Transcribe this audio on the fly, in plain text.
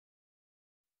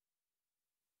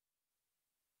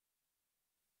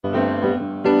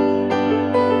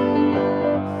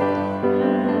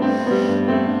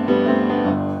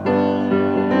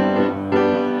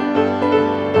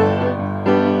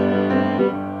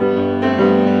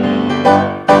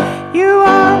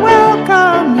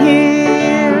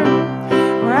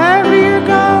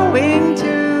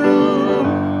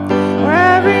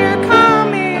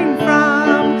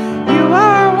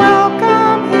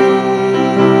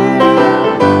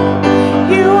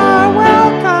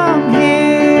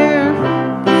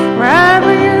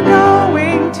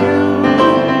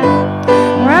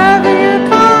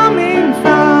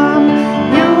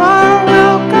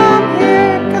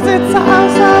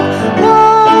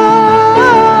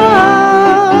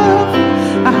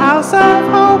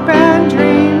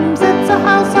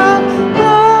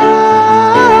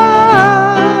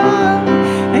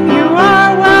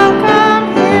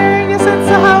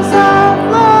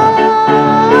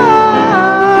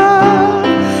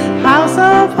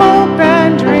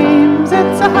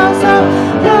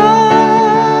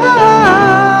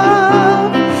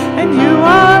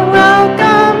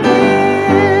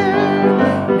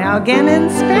again in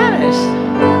Spanish.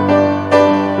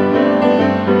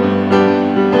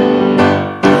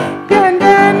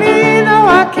 Bienvenido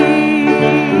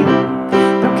aquí,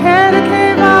 no quiere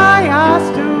que vayas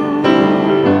tú,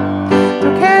 no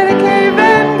quiere que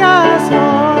vengas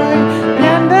hoy.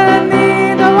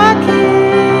 Bienvenido aquí,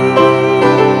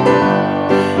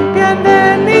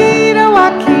 bienvenido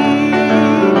aquí,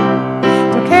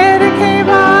 no quiere que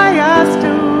vayas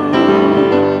tú,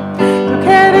 no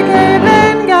quiere que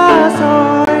vengas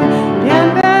hoy.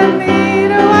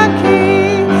 Bienvenido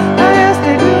aquí a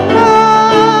este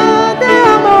lugar de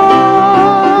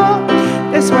amor,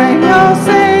 de sueños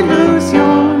e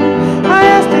ilusión, a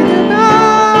este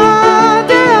lugar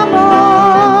de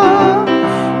amor.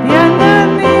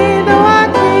 Bienvenido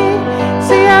aquí,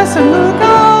 si es un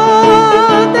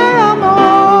lugar de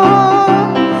amor,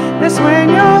 de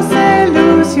sueños e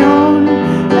ilusión,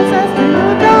 es este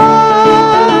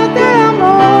lugar de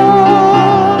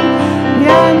amor.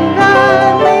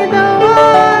 Bienvenido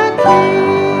aquí.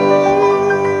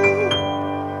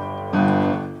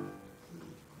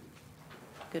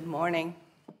 Good morning.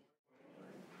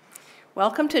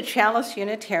 Welcome to Chalice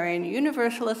Unitarian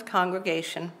Universalist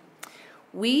Congregation.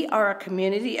 We are a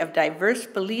community of diverse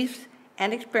beliefs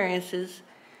and experiences,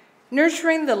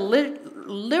 nurturing the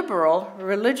liberal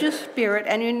religious spirit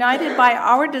and united by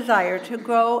our desire to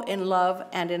grow in love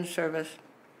and in service.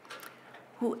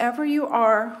 Whoever you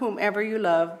are, whomever you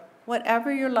love,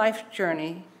 whatever your life's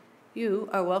journey, you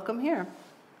are welcome here.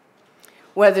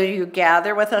 Whether you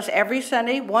gather with us every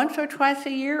Sunday, once or twice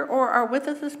a year, or are with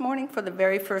us this morning for the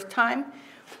very first time,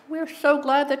 we're so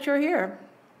glad that you're here.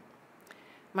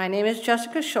 My name is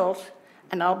Jessica Schultz,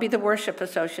 and I'll be the worship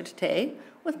associate today,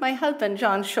 with my husband,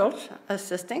 John Schultz,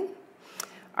 assisting.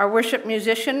 Our worship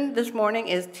musician this morning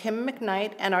is Tim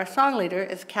McKnight, and our song leader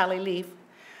is Callie Leaf.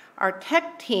 Our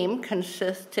tech team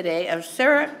consists today of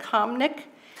Sarah Komnick,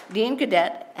 Dean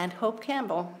Gadet, and Hope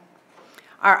Campbell.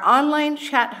 Our online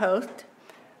chat host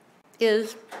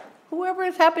is whoever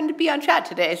has happened to be on chat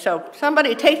today, so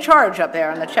somebody take charge up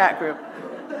there in the chat group.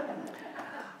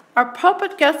 Our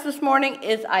pulpit guest this morning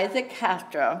is Isaac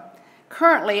Castro,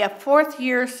 currently a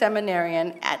fourth-year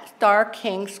seminarian at Starr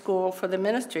King School for the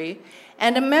Ministry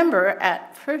and a member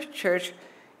at First Church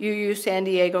UU San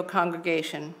Diego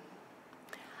congregation.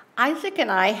 Isaac and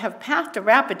I have passed a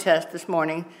rapid test this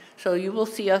morning, so you will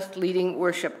see us leading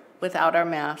worship without our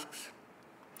masks.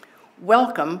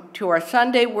 Welcome to our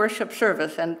Sunday worship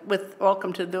service, and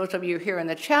welcome to those of you here in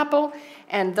the chapel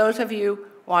and those of you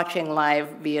watching live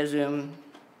via Zoom.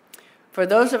 For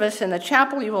those of us in the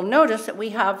chapel, you will notice that we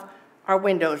have our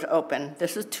windows open.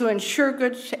 This is to ensure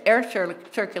good air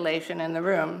circulation in the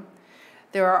room.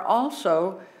 There are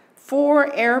also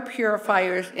 4 air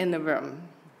purifiers in the room.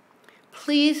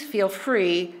 Please feel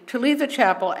free to leave the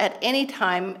chapel at any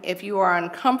time if you are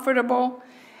uncomfortable.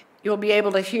 You'll be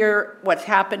able to hear what's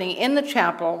happening in the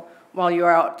chapel while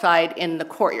you're outside in the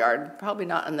courtyard. Probably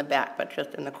not in the back, but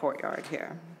just in the courtyard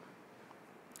here.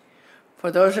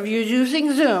 For those of you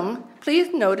using Zoom,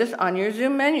 please notice on your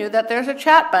Zoom menu that there's a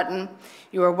chat button.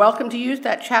 You are welcome to use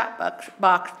that chat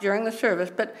box during the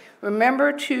service, but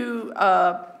remember to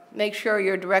make sure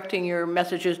you're directing your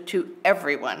messages to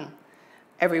everyone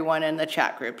in the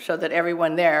chat group, so that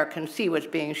everyone there can see what's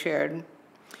being shared.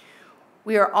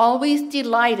 We are always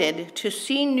delighted to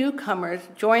see newcomers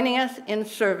joining us in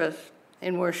service,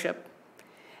 in worship.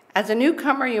 As a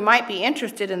newcomer, you might be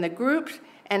interested in the groups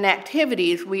and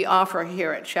activities we offer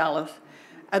here at Chalice.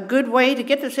 A good way to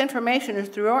get this information is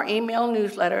through our email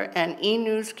newsletter and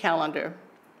e-news calendar.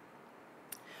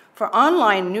 For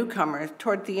online newcomers,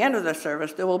 toward the end of the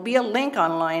service, there will be a link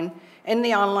online in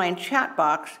the online chat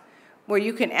box where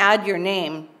you can add your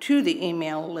name to the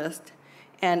email list.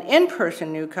 And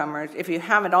in-person newcomers, if you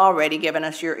haven't already given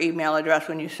us your email address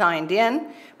when you signed in,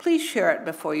 please share it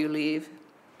before you leave.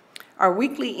 Our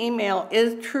weekly email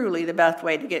is truly the best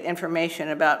way to get information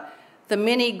about the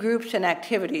many groups and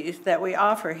activities that we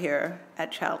offer here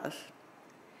at Chalice.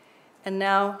 And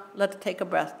now, let's take a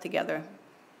breath together.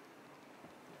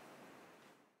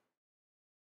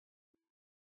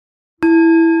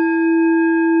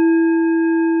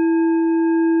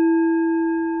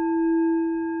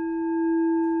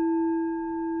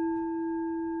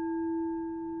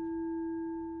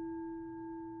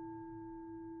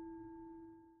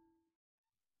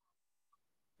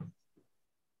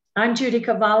 I'm Judy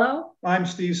Cavallo. I'm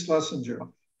Steve Schlesinger.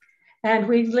 And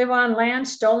we live on land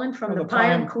stolen from the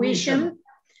Payam-Quechan,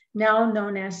 now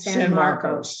known as San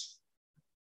Marcos.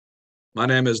 My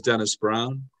name is Dennis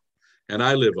Brown, and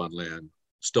I live on land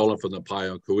stolen from the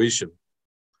Payam-Quechan,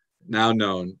 now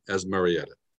known as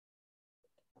Murrieta.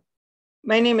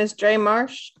 My name is Dre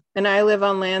Marsh, and I live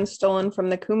on land stolen from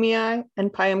the Kumeyaay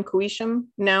and Payam-Quishim,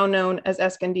 now known as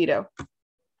Escondido.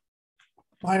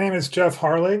 My name is Jeff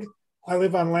Harlig. I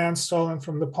live on land stolen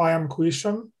from the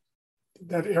Payam-Quishim.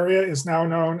 That area is now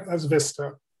known as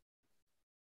Vista.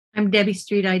 I'm Debbie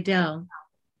Street Idell.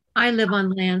 I live on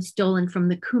land stolen from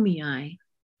the Kumeyaay.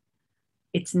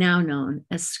 It's now known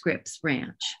as Scripps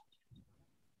Ranch.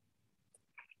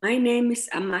 My name is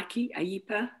Amaki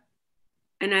Ayipa,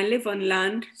 and I live on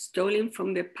land stolen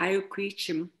from the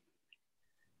Payam-Quishim,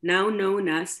 now known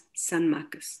as San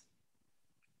Marcos.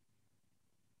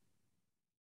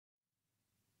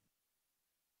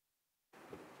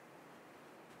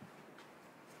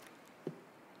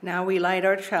 Now we light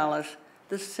our chalice,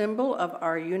 the symbol of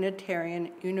our Unitarian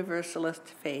Universalist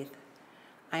faith.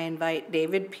 I invite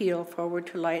David Peel forward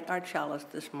to light our chalice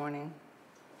this morning.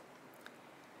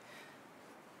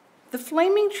 The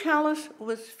flaming chalice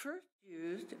was first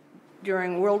used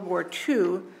during World War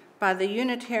II by the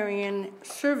Unitarian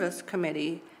Service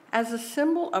Committee as a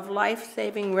symbol of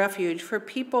life-saving refuge for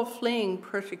people fleeing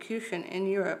persecution in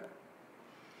Europe.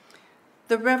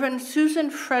 The Reverend Susan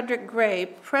Frederick Gray,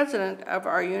 president of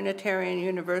our Unitarian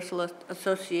Universalist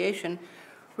Association,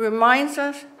 reminds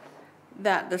us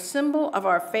that the symbol of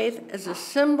our faith is a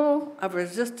symbol of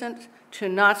resistance to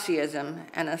Nazism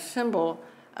and a symbol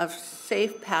of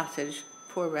safe passage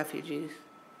for refugees.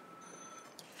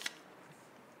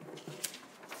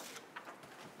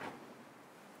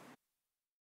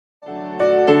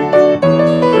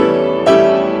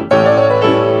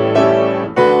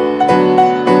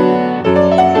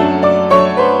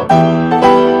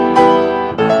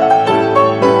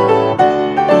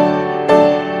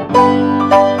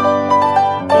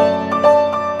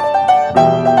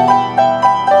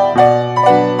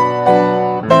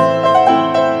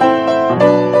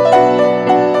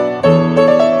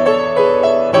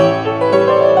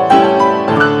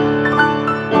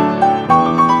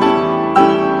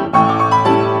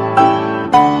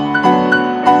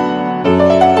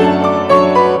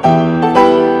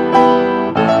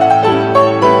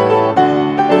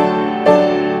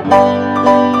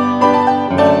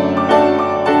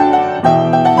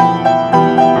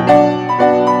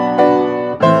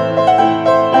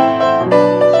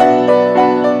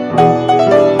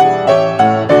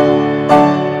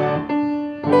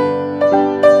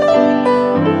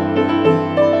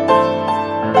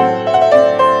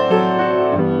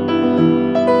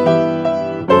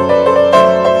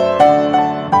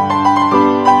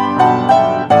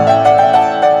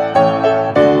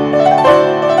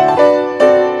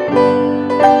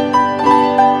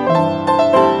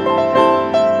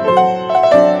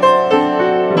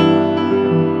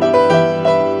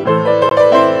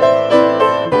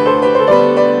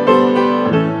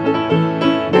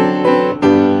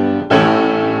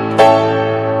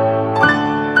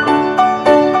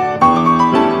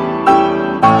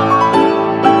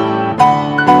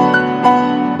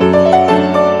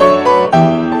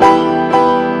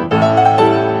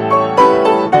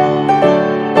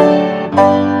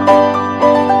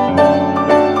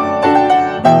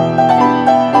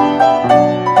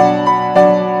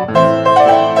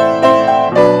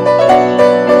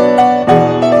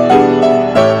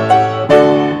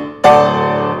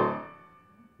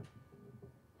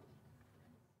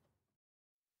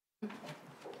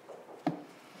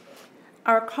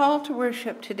 Our call to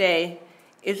worship today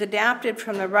is adapted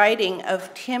from the writing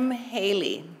of Tim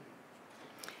Haley.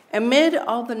 Amid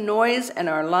all the noise in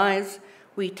our lives,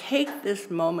 we take this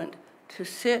moment to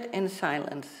sit in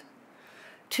silence,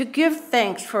 to give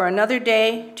thanks for another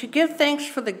day, to give thanks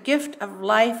for the gift of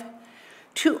life,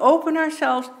 to open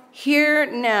ourselves here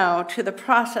now to the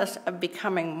process of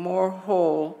becoming more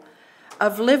whole,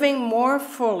 of living more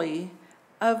fully,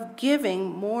 of giving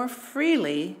more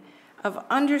freely, of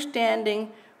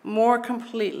understanding more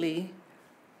completely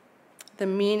the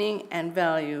meaning and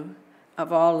value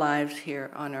of all lives here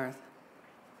on earth.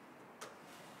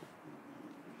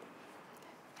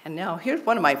 And now here's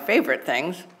one of my favorite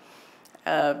things.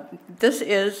 This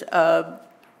is the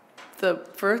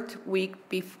first week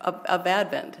of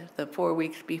Advent, the 4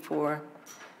 weeks before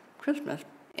Christmas.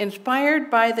 Inspired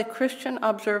by the Christian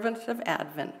observance of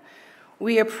Advent,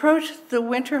 we approach the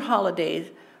winter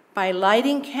holidays by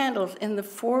lighting candles in the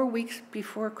 4 weeks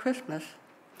before Christmas.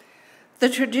 The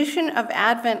tradition of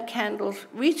Advent candles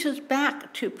reaches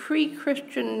back to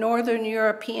pre-Christian Northern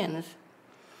Europeans.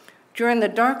 During the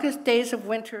darkest days of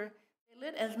winter, they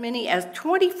lit as many as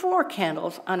 24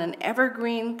 candles on an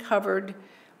evergreen-covered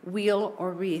wheel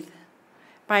or wreath.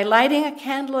 By lighting a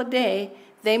candle a day,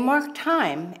 they mark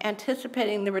time,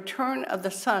 anticipating the return of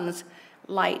the sun's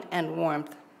light and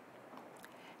warmth.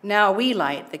 Now we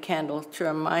light the candles to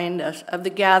remind us of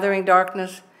the gathering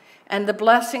darkness and the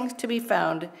blessings to be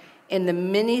found in the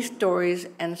many stories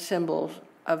and symbols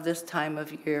of this time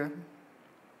of year.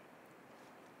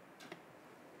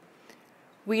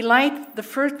 We light the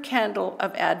first candle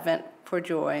of Advent for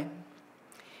joy.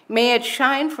 May it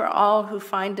shine for all who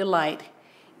find delight,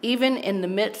 even in the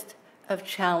midst of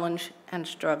challenge and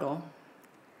struggle.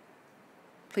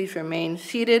 Please remain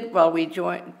seated while we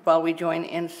join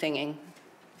in singing.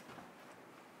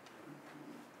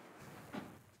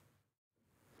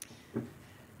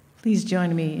 Please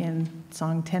join me in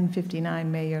song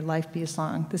 1059, May Your Life Be a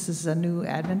Song. This is a new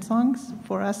Advent song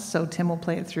for us, so Tim will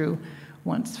play it through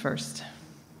once first.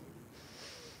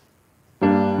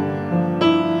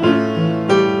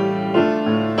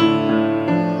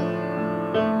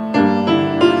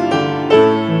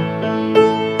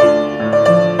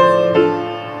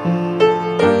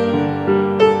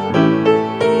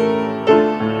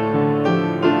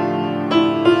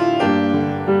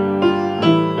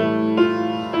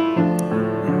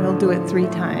 Do it 3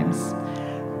 times.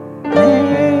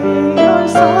 May your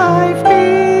life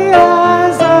be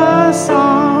as a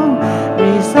song,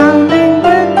 resounding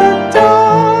with the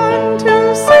dawn,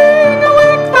 to sing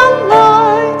awake the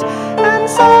light and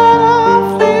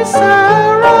softly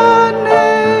serenade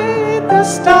the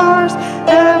stars,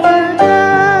 ever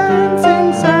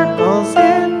dancing circles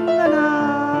in the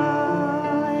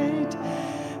night.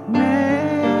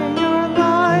 May your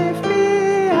life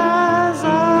be as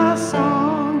a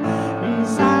song,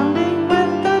 resounding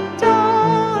with the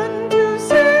dawn, to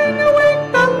sing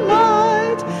awake the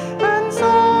light and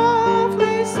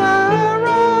softly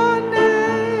serenade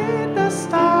the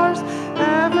stars,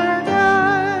 ever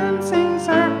dancing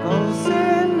circles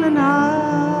in the night.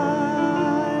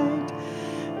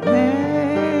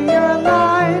 May your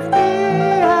life be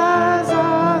as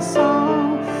a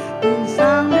song,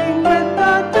 resounding with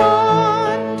the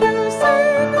dawn, to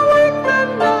sing awake the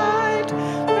night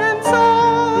and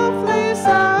softly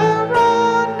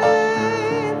serenade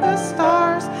the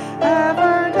stars,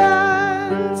 ever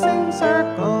dancing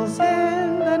circles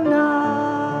in the night.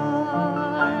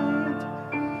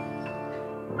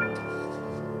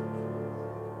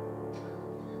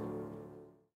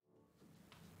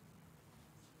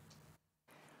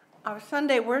 Our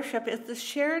Sunday worship is the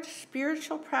shared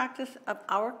spiritual practice of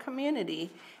our community,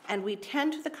 and we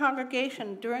tend to the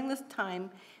congregation during this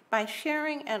time by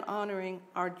sharing and honoring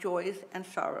our joys and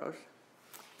sorrows.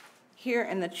 Here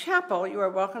in the chapel, you are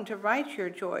welcome to write your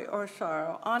joy or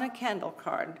sorrow on a candle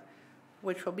card,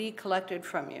 which will be collected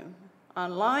from you.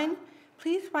 Online,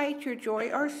 please write your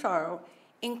joy or sorrow,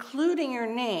 including your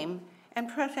name, and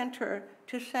press enter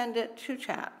to send it to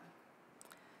chat.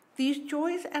 These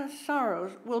joys and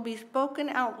sorrows will be spoken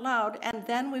out loud, and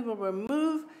then we will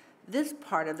remove this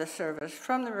part of the service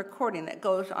from the recording that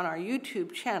goes on our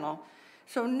YouTube channel,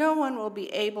 so no one will be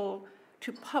able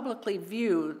to publicly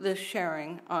view this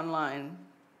sharing online.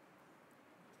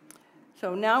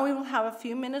 So now we will have a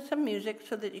few minutes of music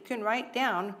so that you can write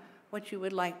down what you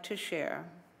would like to share.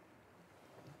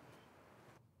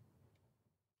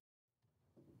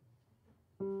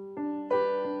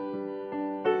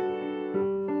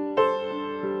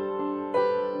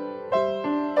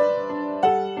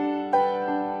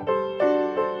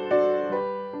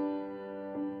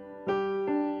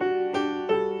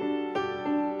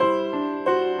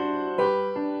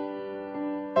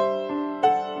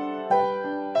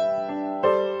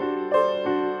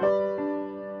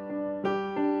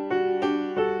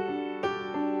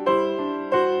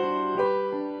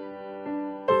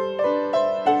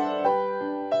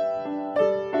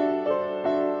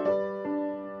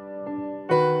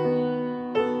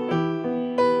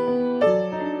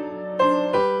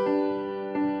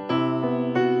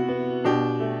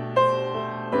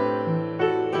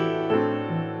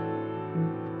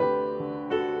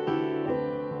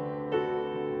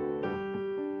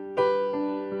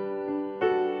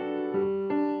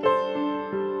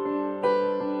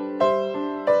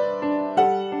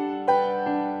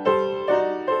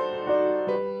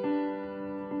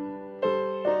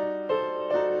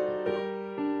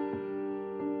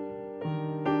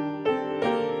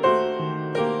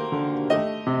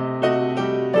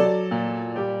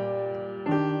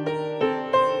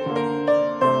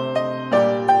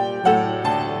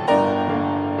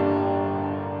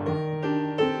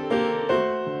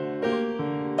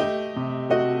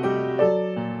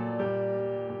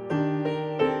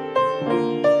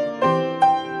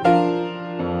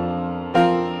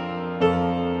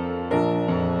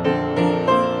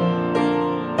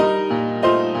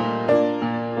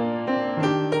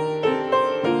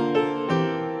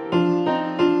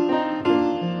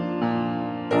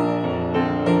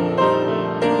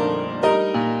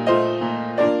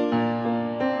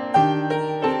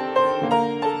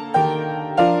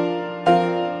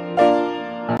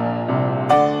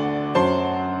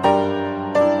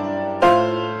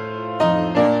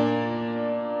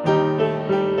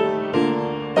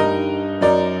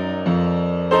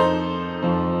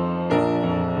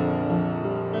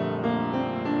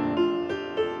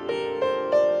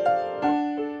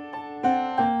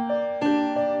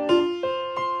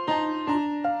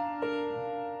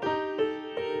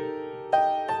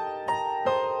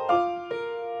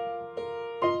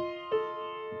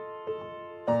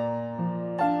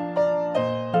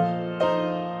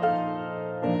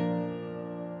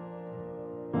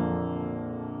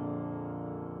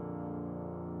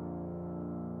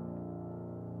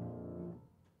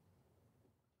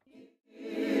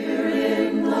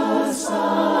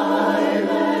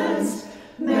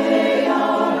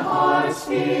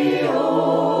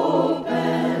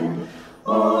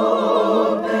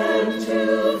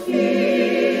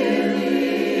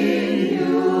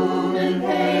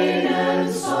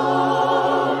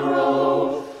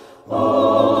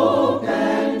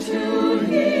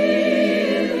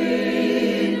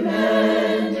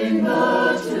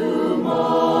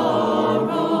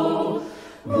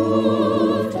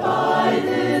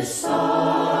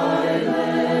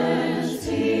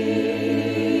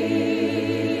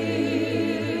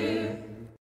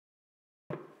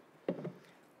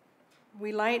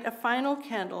 light a final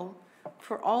candle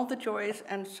for all the joys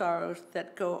and sorrows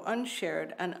that go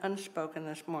unshared and unspoken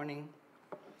this morning.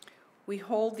 We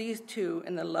hold these two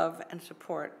in the love and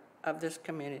support of this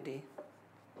community.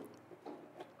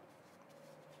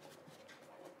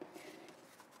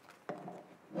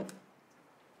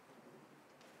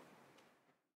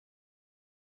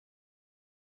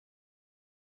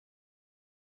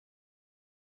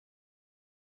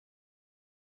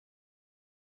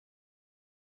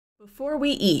 Before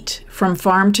We Eat, From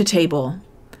Farm to Table,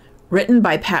 written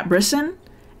by Pat Brisson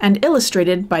and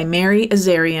illustrated by Mary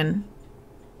Azarian.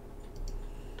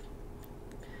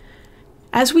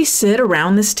 As we sit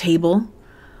around this table,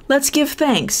 let's give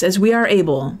thanks as we are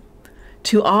able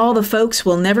to all the folks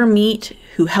we'll never meet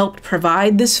who helped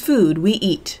provide this food we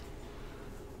eat.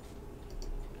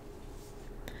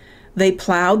 They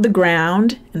plowed the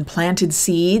ground and planted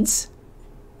seeds,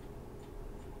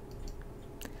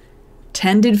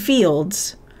 tended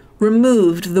fields,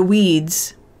 removed the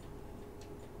weeds.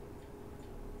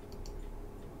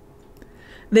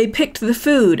 They picked the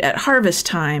food at harvest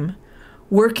time,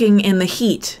 working in the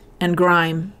heat and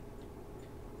grime.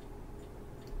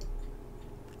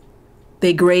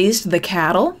 They grazed the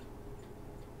cattle,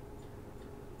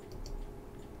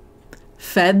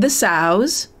 fed the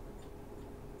sows,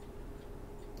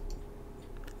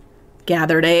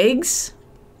 gathered eggs,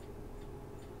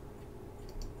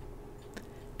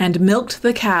 and milked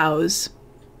the cows.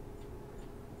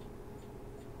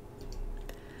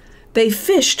 They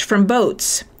fished from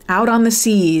boats out on the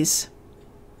seas,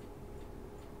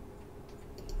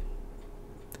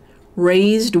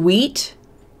 raised wheat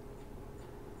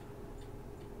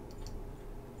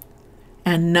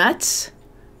and nuts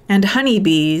and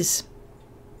honeybees.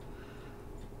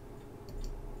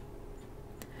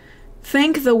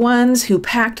 Thank the ones who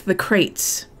packed the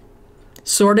crates,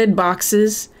 sorted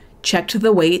boxes, checked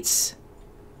the weights.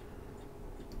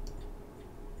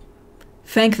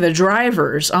 Thank the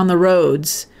drivers on the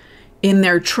roads in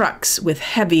their trucks with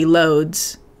heavy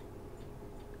loads.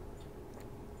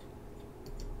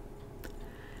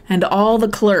 And all the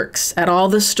clerks at all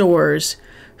the stores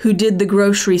who did the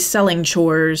grocery selling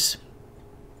chores.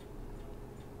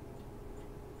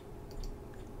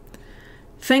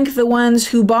 Thank the ones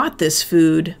who bought this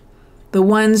food, the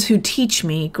ones who teach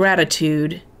me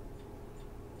gratitude.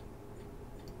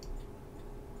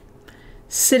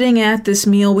 Sitting at this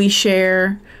meal we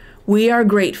share, we are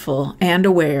grateful and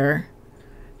aware,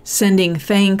 sending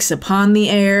thanks upon the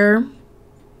air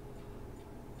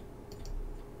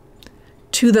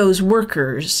to those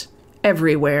workers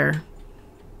everywhere.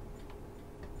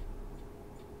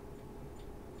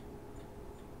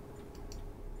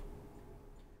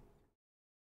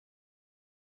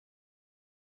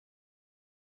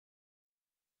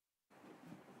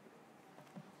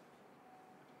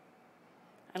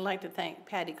 I'd like to thank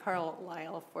Patty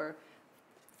Carlisle for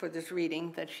this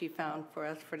reading that she found for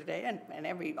us for today,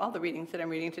 and all the readings that I'm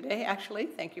reading today, actually.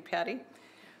 Thank you, Patty.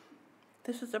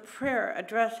 This is a prayer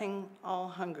addressing all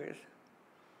hungers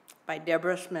by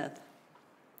Deborah Smith.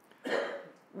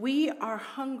 We are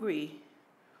hungry.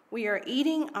 We are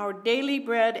eating our daily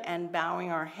bread and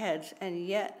bowing our heads, and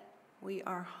yet we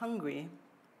are hungry.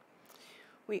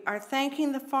 We are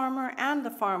thanking the farmer and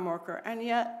the farm worker, and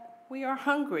yet we are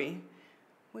hungry.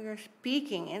 We are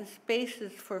speaking in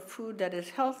spaces for food that is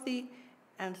healthy,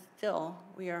 and still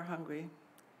we are hungry.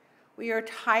 We are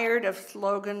tired of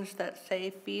slogans that say,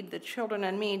 feed the children,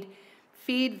 and mean,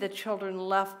 feed the children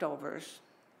leftovers.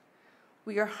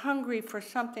 We are hungry for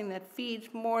something that feeds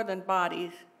more than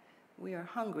bodies. We are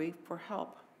hungry for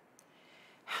help.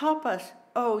 Help us,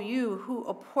 O you who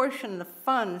apportion the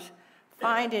funds,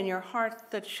 find in your hearts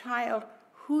the child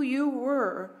who you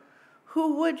were,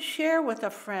 who would share with a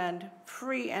friend,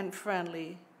 free and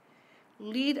friendly.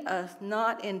 Lead us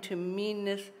not into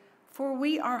meanness, for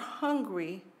we are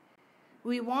hungry.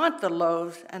 We want the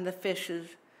loaves and the fishes,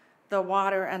 the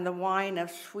water and the wine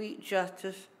of sweet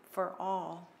justice for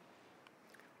all.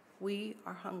 We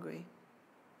are hungry.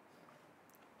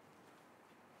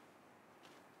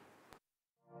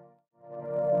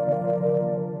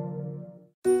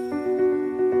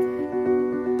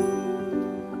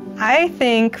 I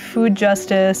think food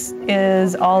justice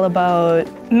is all about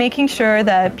making sure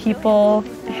that people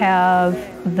have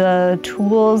the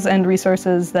tools and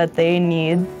resources that they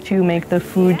need to make the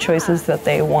food choices that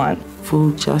they want.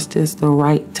 Food justice, the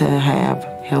right to have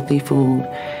healthy food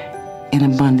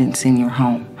in abundance in your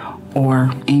home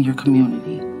or in your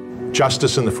community.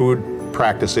 Justice in the food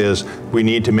practice is we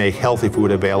need to make healthy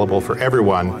food available for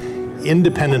everyone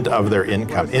independent of their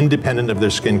income, independent of their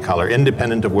skin color,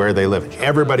 independent of where they live.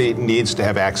 Everybody needs to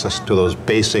have access to those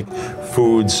basic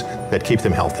foods that keep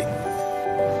them healthy.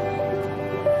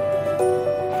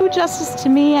 Food justice to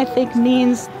me, I think,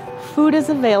 means food is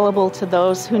available to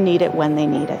those who need it when they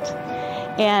need it.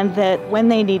 And that when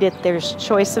they need it, there's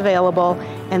choice available,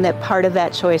 and that part of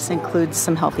that choice includes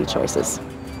some healthy choices.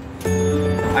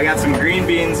 I got some green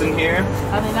beans in here.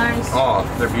 Are they nice? Oh,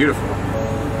 they're beautiful.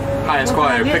 Highest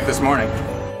quality I picked this morning.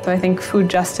 So I think food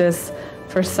justice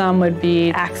for some would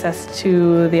be access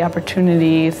to the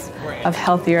opportunities of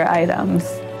healthier items.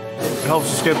 It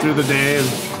helps us get through the day and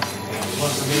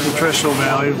nutritional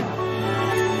value.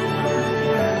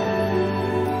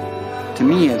 To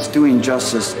me, it's doing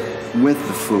justice with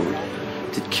the food,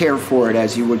 to care for it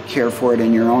as you would care for it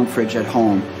in your own fridge at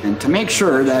home, and to make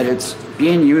sure that it's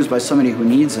being used by somebody who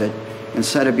needs it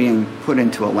instead of being put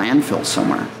into a landfill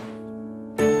somewhere.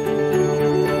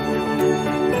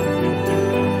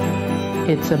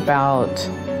 It's about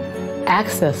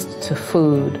access to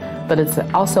food, but it's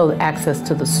also access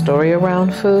to the story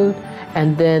around food,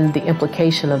 and then the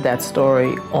implication of that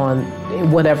story on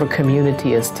whatever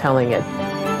community is telling it.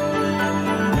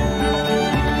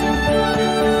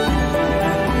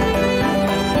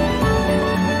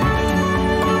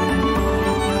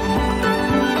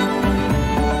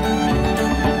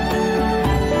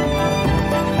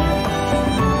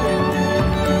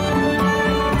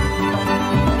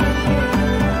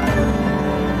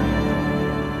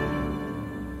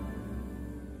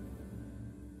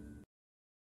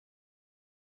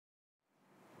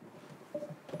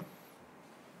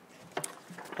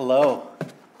 Hello.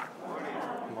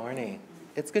 Good morning.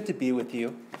 It's good to be with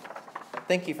you.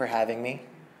 Thank you for having me.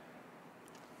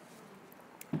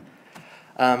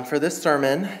 For this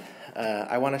sermon,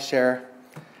 I want to share,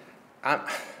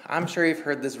 I'm sure you've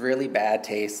heard this really bad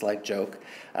taste like joke.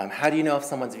 How do you know if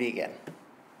someone's vegan?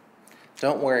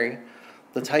 Don't worry,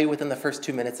 they'll tell you within the first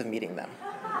 2 minutes of meeting them.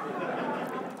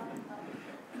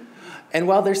 And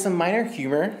while there's some minor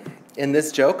humor in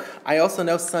this joke, I also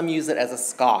know some use it as a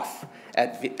scoff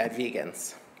at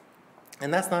vegans.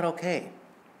 And that's not okay.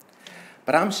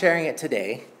 But I'm sharing it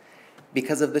today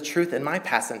because of the truth in my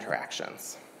past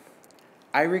interactions.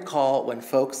 I recall when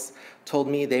folks told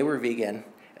me they were vegan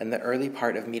in the early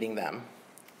part of meeting them.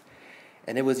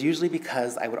 And it was usually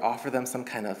because I would offer them some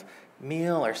kind of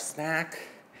meal or snack,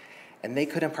 and they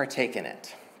couldn't partake in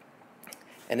it.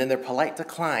 And in their polite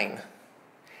decline,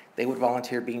 they would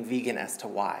volunteer being vegan as to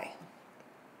why.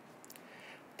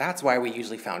 That's why we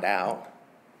usually found out.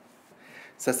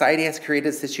 Society has created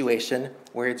a situation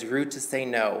where it's rude to say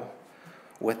no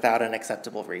without an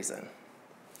acceptable reason.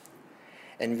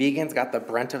 And vegans got the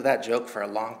brunt of that joke for a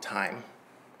long time.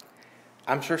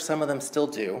 I'm sure some of them still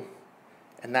do,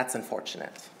 and that's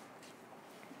unfortunate.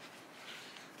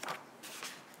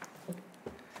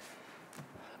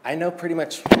 I know pretty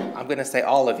much, I'm going to say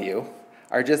all of you,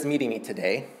 are just meeting me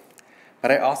today,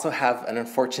 but I also have an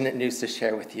unfortunate news to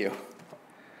share with you.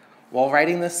 While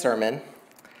writing this sermon,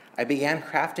 I began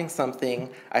crafting something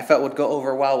I felt would go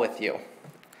over well with you.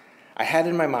 I had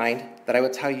in my mind that I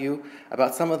would tell you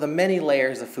about some of the many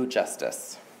layers of food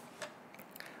justice.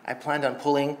 I planned on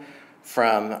pulling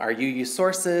from our UU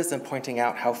sources and pointing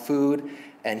out how food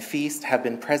and feast have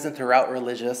been present throughout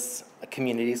religious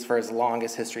communities for as long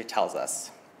as history tells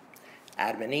us.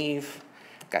 Adam and Eve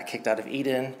got kicked out of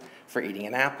Eden for eating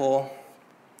an apple.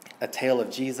 A tale of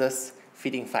Jesus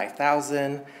feeding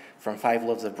 5,000 from 5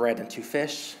 loaves of bread and 2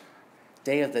 fish.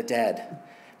 Day of the Dead,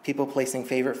 people placing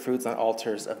favorite foods on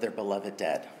altars of their beloved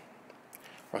dead.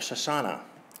 Rosh Hashanah,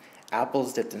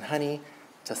 apples dipped in honey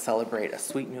to celebrate a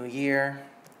sweet new year.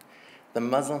 The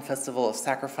Muslim festival of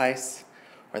sacrifice,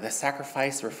 where the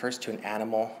sacrifice refers to an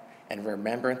animal in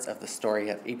remembrance of the story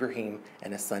of Ibrahim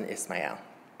and his son Ismail.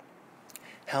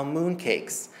 How moon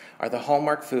cakes are the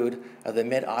hallmark food of the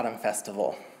Mid-Autumn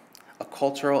Festival, a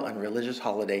cultural and religious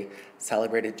holiday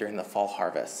celebrated during the fall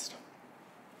harvest.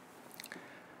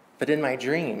 But in my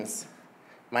dreams,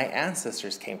 my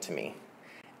ancestors came to me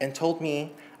and told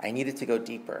me I needed to go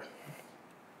deeper.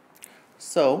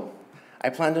 So I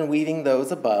planned on weaving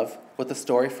those above with a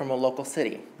story from a local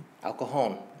city, Al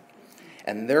Cajon,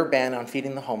 and their ban on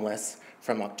feeding the homeless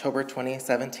from October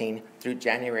 2017 through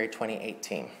January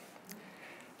 2018.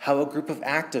 How a group of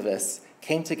activists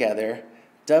came together,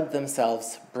 dubbed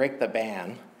themselves Break the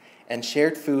Ban, and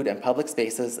shared food in public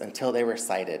spaces until they were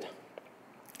cited.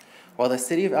 While the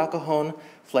city of Al Cajon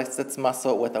flexed its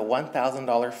muscle with a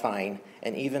 $1,000 fine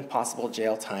and even possible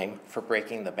jail time for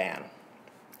breaking the ban.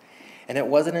 And it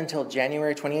wasn't until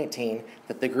January 2018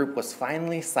 that the group was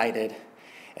finally cited,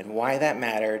 and why that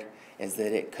mattered is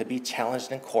that it could be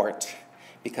challenged in court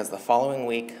because the following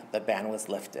week the ban was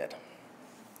lifted.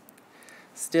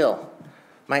 Still,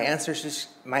 my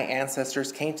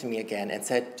ancestors came to me again and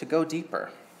said to go deeper.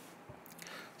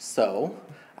 So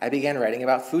I began writing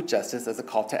about food justice as a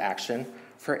call to action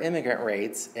for immigrant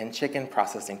raids in chicken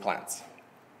processing plants.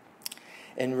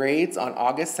 In raids on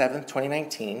August 7,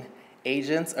 2019,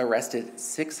 agents arrested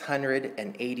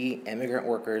 680 immigrant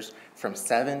workers from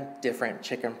 7 different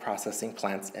chicken processing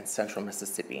plants in central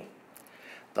Mississippi,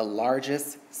 the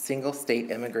largest single state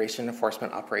immigration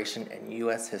enforcement operation in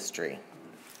U.S. history.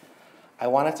 I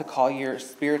wanted to call your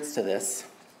spirits to this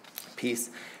piece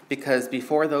because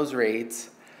before those raids,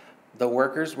 the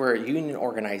workers were union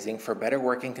organizing for better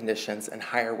working conditions and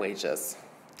higher wages.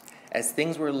 As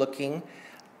things were looking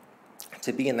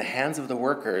to be in the hands of the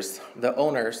workers, the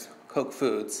owners, Koch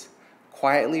Foods,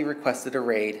 quietly requested a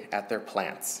raid at their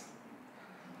plants.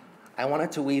 I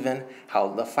wanted to weave in how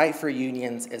the fight for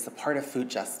unions is a part of food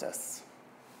justice.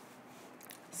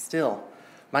 Still,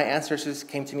 my ancestors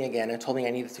came to me again and told me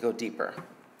I needed to go deeper.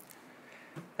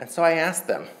 And so I asked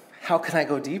them, how can I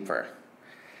go deeper?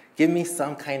 Give me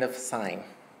some kind of sign.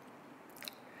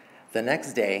 The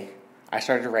next day, I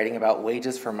started writing about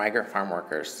wages for migrant farm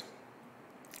workers.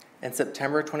 In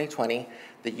September 2020,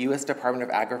 the U.S. Department of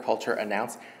Agriculture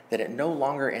announced that it no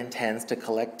longer intends to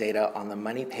collect data on the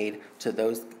money paid to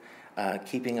those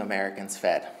keeping Americans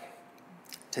fed.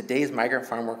 Today's migrant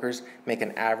farm workers make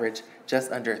an average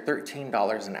just under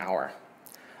 $13 an hour,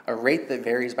 a rate that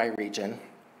varies by region.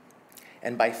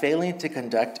 And by failing to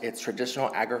conduct its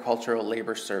traditional agricultural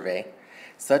labor survey,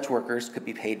 such workers could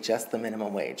be paid just the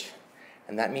minimum wage.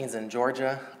 And that means in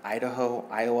Georgia, Idaho,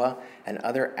 Iowa, and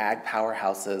other ag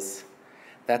powerhouses,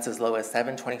 that's as low as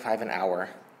 $7.25 an hour.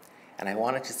 And I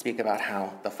wanted to speak about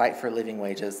how the fight for living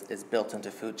wages is built into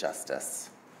food justice.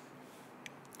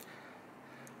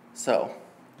 So,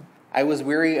 I was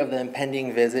weary of the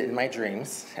impending visit in my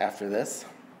dreams after this.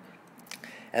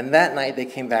 And that night they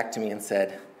came back to me and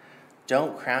said,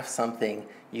 don't craft something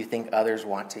you think others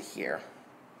want to hear.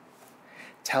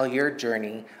 Tell your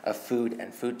journey of food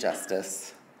and food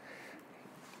justice.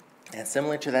 And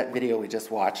similar to that video we just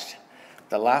watched,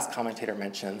 the last commentator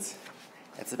mentions,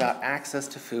 it's about access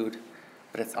to food,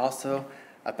 but it's also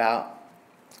about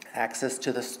access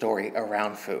to the story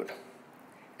around food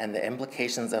and the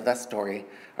implications of that story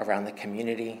around the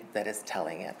community that is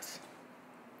telling it.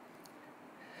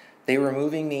 They were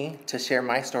moving me to share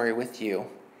my story with you,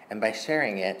 and by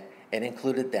sharing it, it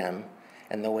included them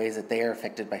and the ways that they are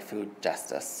affected by food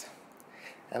justice.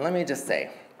 And let me just say,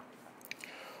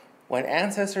 when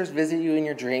ancestors visit you in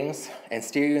your dreams and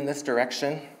steer you in this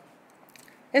direction,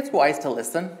 it's wise to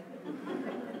listen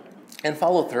and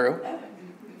follow through.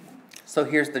 So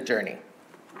here's the journey.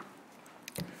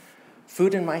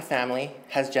 Food in my family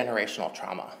has generational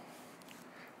trauma.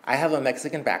 I have a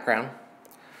Mexican background.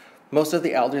 Most of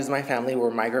the elders in my family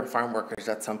were migrant farm workers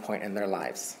at some point in their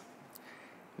lives.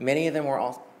 Many of them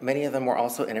were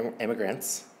also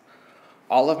immigrants.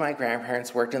 All of my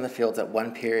grandparents worked in the fields at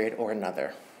one period or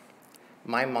another.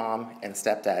 My mom and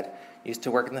stepdad used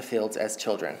to work in the fields as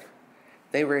children.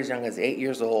 They were as young as 8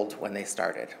 years old when they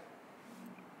started.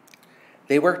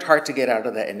 They worked hard to get out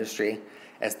of that industry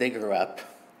as they grew up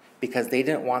because they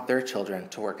didn't want their children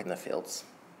to work in the fields.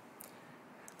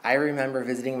 I remember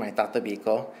visiting my Tata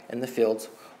Bico in the fields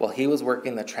while he was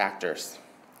working the tractors.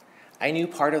 I knew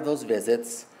part of those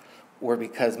visits were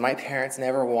because my parents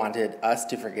never wanted us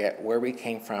to forget where we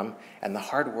came from and the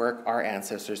hard work our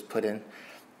ancestors put in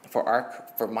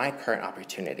for my current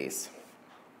opportunities.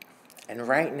 And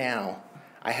right now,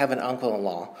 I have an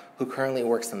uncle-in-law who currently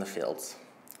works in the fields.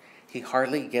 He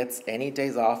hardly gets any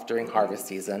days off during harvest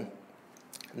season.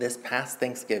 This past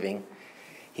Thanksgiving,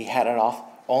 he had it off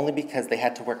only because they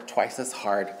had to work twice as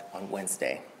hard on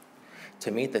Wednesday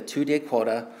to meet the 2-day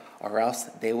quota, or else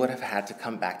they would have had to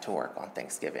come back to work on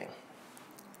Thanksgiving.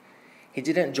 He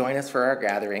didn't join us for our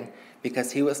gathering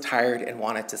because he was tired and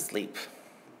wanted to sleep.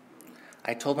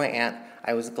 I told my aunt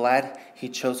I was glad he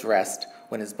chose rest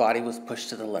when his body was pushed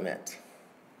to the limit.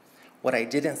 What I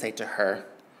didn't say to her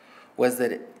was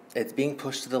that it's being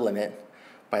pushed to the limit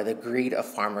by the greed of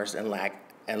farmers and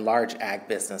large ag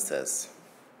businesses.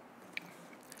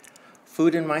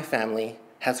 Food in my family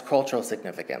has cultural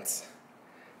significance.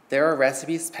 There are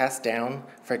recipes passed down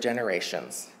for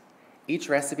generations. Each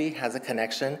recipe has a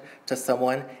connection to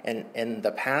someone in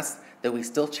the past that we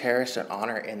still cherish and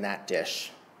honor in that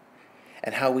dish,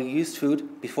 and how we used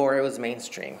food before it was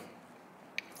mainstream.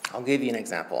 I'll give you an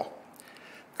example.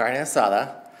 Carne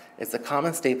asada is a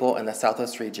common staple in the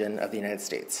Southwest region of the United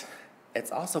States.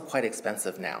 It's also quite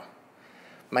expensive now.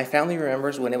 My family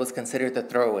remembers when it was considered the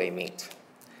throwaway meat.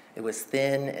 It was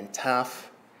thin and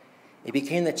tough. It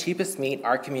became the cheapest meat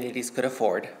our communities could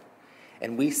afford,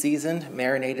 and we seasoned,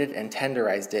 marinated, and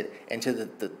tenderized it into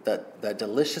the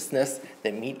deliciousness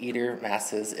that meat eater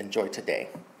masses enjoy today.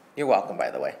 You're welcome,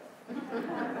 by the way.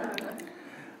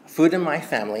 Food in my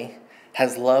family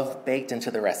has love baked into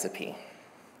the recipe.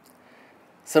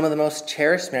 Some of the most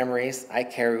cherished memories I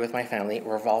carry with my family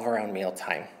revolve around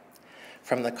mealtime.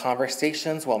 From the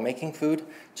conversations while making food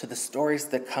to the stories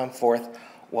that come forth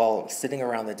while sitting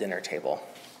around the dinner table.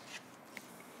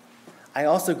 I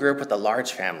also grew up with a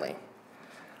large family.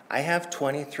 I have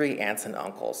 23 aunts and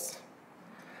uncles.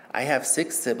 I have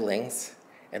 6 siblings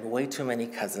and way too many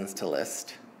cousins to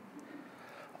list.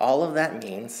 All of that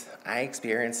means I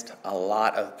experienced a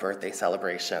lot of birthday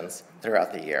celebrations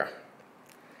throughout the year.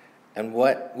 And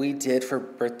what we did for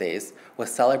birthdays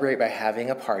was celebrate by having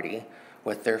a party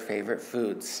with their favorite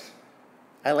foods.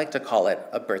 I like to call it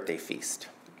a birthday feast.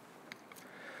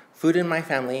 Food in my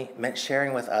family meant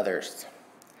sharing with others.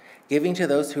 Giving to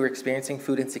those who were experiencing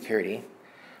food insecurity,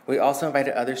 we also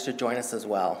invited others to join us as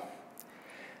well.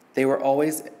 There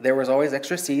was always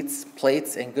extra seats,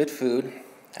 plates, and good food,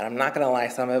 and I'm not gonna lie,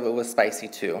 some of it was spicy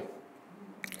too.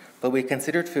 But we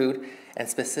considered food, and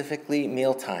specifically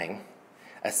mealtime,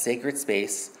 a sacred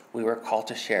space we were called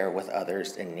to share with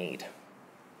others in need.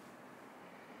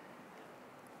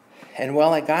 And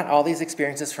while I got all these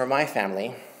experiences from my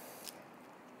family,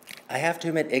 I have to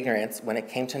admit ignorance when it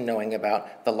came to knowing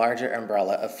about the larger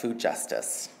umbrella of food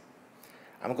justice.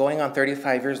 I'm going on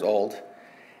 35 years old,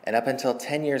 and up until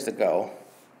 10 years ago,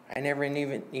 I never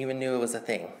even knew it was a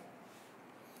thing.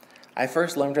 I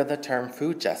first learned of the term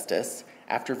food justice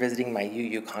after visiting my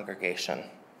UU congregation.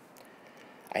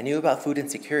 I knew about food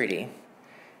insecurity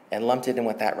and lumped it in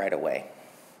with that right away.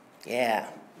 Yeah,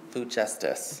 food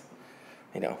justice.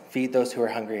 Feed those who are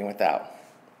hungry and without.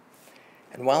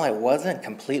 And while I wasn't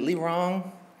completely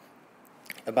wrong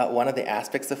about one of the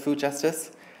aspects of food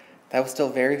justice, that was still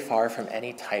very far from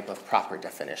any type of proper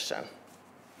definition.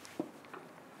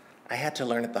 I had to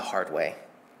learn it the hard way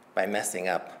by messing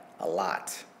up a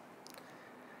lot.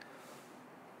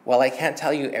 While I can't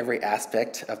tell you every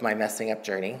aspect of my messing up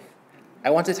journey,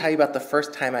 I want to tell you about the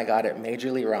first time I got it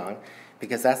majorly wrong,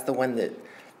 because that's the one that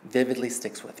vividly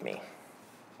sticks with me.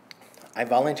 I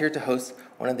volunteered to host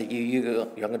one of the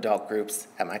UU young adult groups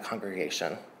at my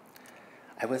congregation.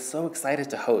 I was so excited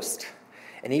to host,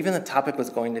 and even the topic was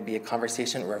going to be a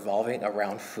conversation revolving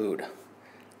around food,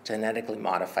 genetically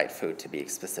modified food to be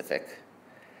specific.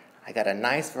 I got a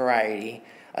nice variety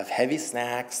of heavy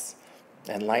snacks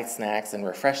and light snacks and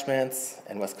refreshments,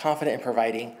 and was confident in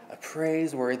providing a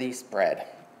praiseworthy spread.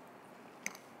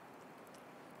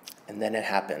 And then it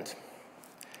happened.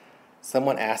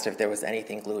 Someone asked if there was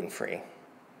anything gluten-free.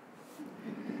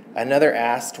 Another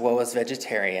asked what was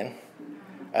vegetarian.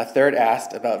 A third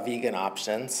asked about vegan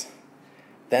options.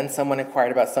 Then someone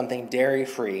inquired about something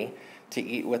dairy-free to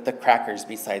eat with the crackers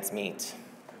besides meat.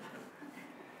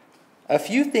 A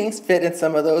few things fit in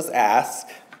some of those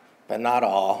asks, but not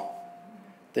all.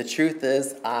 The truth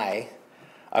is, I,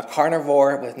 a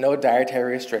carnivore with no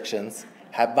dietary restrictions,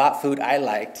 had bought food I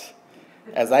liked,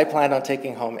 as I planned on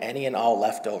taking home any and all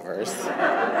leftovers.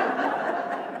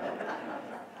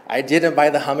 I didn't buy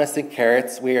the hummus and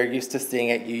carrots we are used to seeing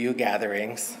at UU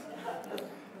gatherings.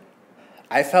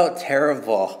 I felt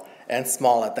terrible and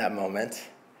small at that moment.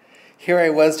 Here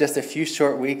I was just a few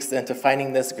short weeks into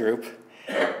finding this group,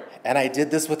 and I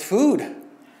did this with food.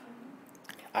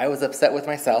 I was upset with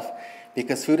myself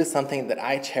because food is something that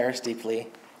I cherish deeply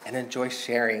and enjoy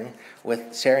sharing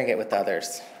it with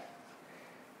others.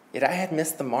 Yet I had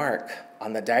missed the mark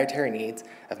on the dietary needs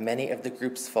of many of the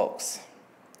group's folks.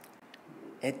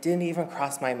 It didn't even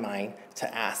cross my mind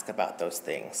to ask about those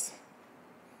things.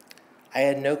 I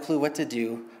had no clue what to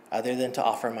do other than to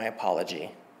offer my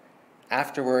apology.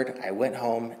 Afterward, I went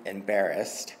home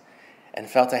embarrassed and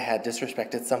felt I had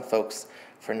disrespected some folks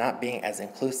for not being as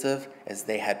inclusive as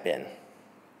they had been.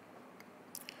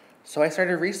 So I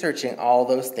started researching all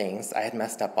those things I had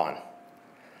messed up on.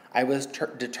 I was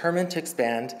determined to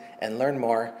expand and learn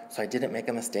more so I didn't make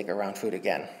a mistake around food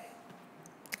again.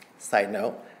 Side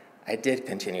note, I did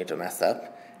continue to mess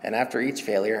up, and after each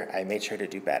failure, I made sure to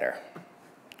do better.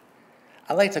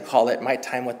 I like to call it my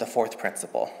time with the fourth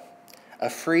principle, a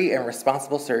free and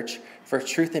responsible search for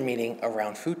truth and meaning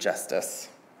around food justice.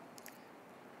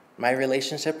 My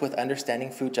relationship with understanding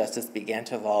food justice began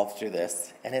to evolve through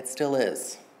this, and it still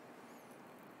is.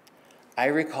 I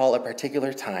recall a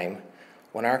particular time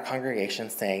when our congregation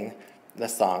sang the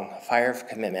song, Fire of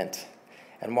Commitment.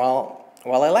 And while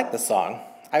I like the song,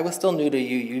 I was still new to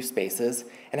UU spaces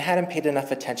and hadn't paid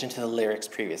enough attention to the lyrics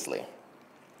previously,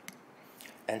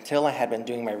 until I had been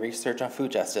doing my research on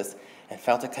food justice and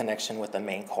felt a connection with the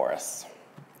main chorus.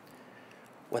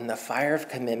 When the fire of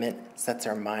commitment sets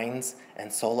our minds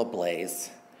and soul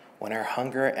ablaze, when our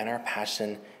hunger and our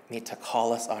passion meet to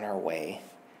call us on our way,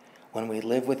 when we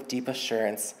live with deep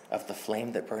assurance of the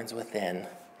flame that burns within,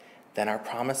 then our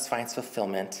promise finds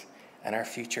fulfillment and our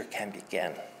future can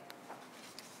begin.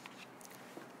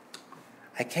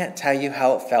 I can't tell you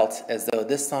how it felt as though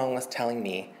this song was telling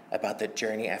me about the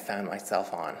journey I found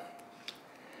myself on.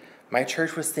 My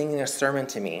church was singing a sermon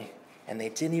to me, and they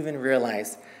didn't even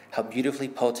realize how beautifully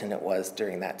potent it was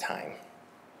during that time.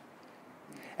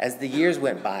 As the years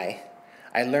went by,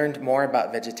 I learned more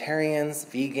about vegetarians,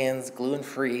 vegans,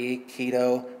 gluten-free,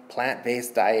 keto,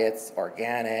 plant-based diets,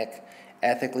 organic,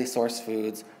 ethically sourced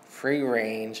foods, free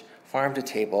range, farm to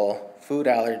table, food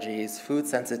allergies, food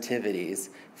sensitivities,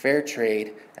 fair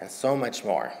trade, and so much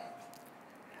more.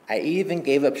 I even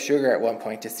gave up sugar at one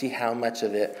point to see how much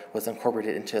of it was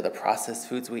incorporated into the processed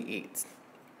foods we eat.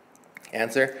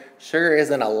 Answer, sugar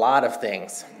isn't a lot of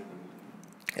things.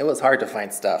 It was hard to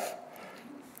find stuff.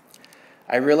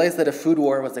 I realized that a food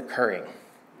war was occurring,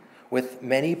 with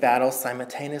many battles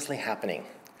simultaneously happening,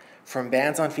 from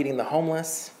bans on feeding the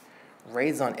homeless,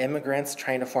 raids on immigrants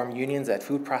trying to form unions at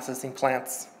food processing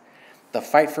plants, the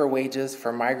fight for wages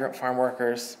for migrant farm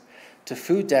workers, to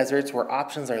food deserts where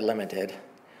options are limited,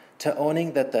 to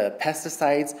owning that the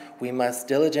pesticides we must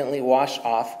diligently wash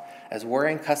off as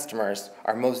worrying customers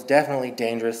are most definitely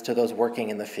dangerous to those working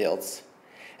in the fields.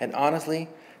 And honestly,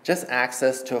 just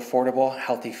access to affordable,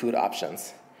 healthy food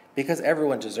options, because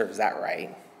everyone deserves that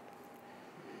right.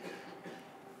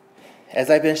 As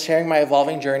I've been sharing my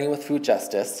evolving journey with food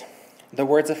justice, the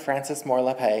words of Frances Moore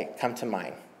Lappé come to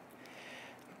mind.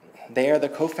 They are the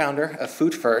co-founder of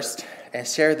Food First and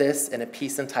share this in a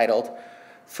piece entitled,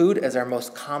 "Food as Our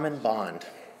Most Common Bond."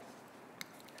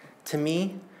 To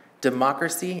me,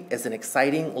 democracy is an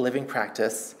exciting living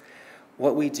practice,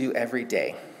 what we do every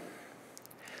day.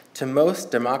 To most,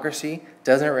 democracy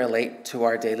doesn't relate to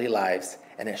our daily lives,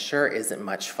 and it sure isn't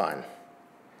much fun.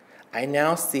 I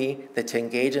now see that to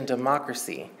engage in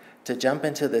democracy, to jump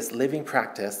into this living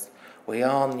practice, we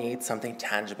all need something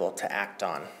tangible to act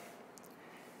on.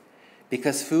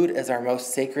 Because food is our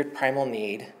most sacred primal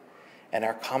need and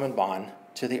our common bond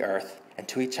to the earth and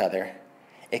to each other,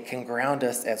 it can ground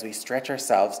us as we stretch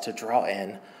ourselves to draw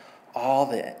in all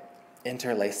the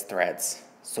interlaced threads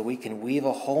so we can weave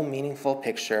a whole meaningful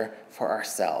picture for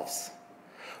ourselves.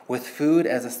 With food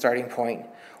as a starting point,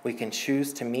 we can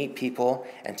choose to meet people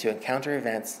and to encounter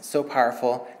events so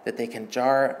powerful that they can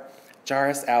jar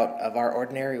us out of our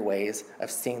ordinary ways of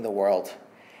seeing the world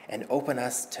and open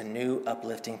us to new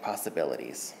uplifting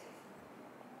possibilities.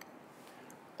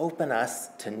 Open us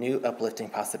to new uplifting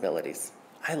possibilities.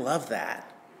 I love that.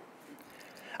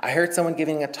 I heard someone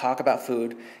giving a talk about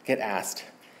food get asked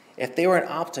if they were an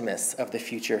optimist of the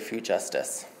future of food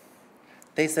justice.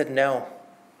 They said, "No,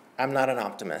 I'm not an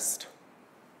optimist."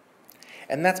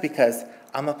 And that's because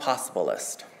I'm a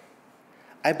possibilist.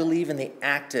 I believe in the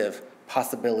active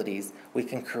possibilities we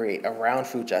can create around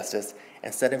food justice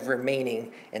instead of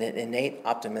remaining in an innate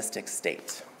optimistic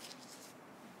state.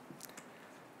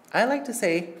 I like to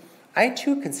say I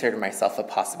too consider myself a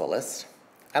possibilist,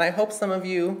 and I hope some of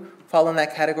you fall in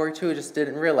that category too, just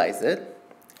didn't realize it.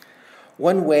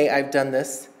 One way I've done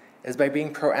this is by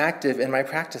being proactive in my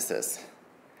practices.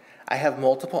 I have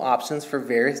multiple options for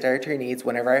various dietary needs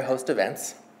whenever I host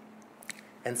events,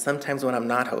 and sometimes when I'm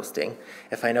not hosting,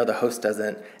 if I know the host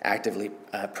doesn't actively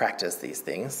practice these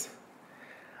things.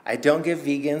 I don't give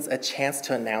vegans a chance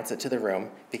to announce it to the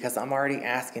room because I'm already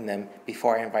asking them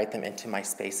before I invite them into my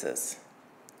spaces.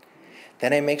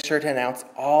 Then I make sure to announce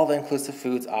all the inclusive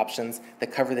foods options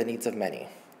that cover the needs of many.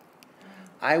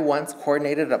 I once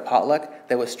coordinated a potluck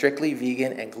that was strictly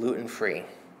vegan and gluten-free,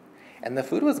 and the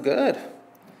food was good.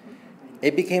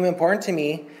 It became important to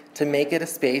me to make it a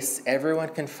space everyone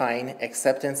can find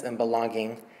acceptance and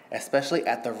belonging, especially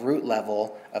at the root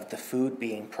level of the food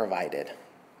being provided.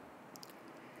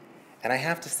 And I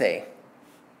have to say,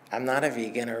 I'm not a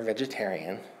vegan or a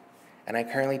vegetarian, and I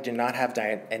currently do not have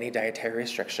any dietary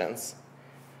restrictions,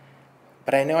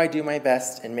 but I know I do my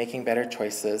best in making better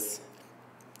choices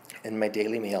in my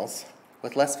daily meals,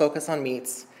 with less focus on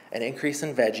meats, an increase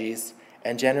in veggies,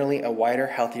 and generally a wider,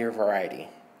 healthier variety.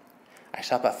 I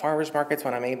shop at farmers markets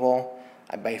when I'm able,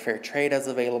 I buy fair trade as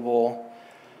available,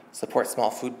 support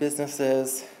small food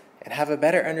businesses, and have a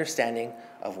better understanding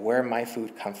of where my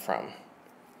food comes from.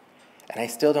 And I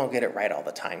still don't get it right all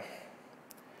the time,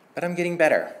 but I'm getting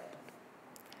better.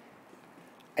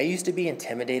 I used to be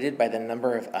intimidated by the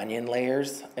number of onion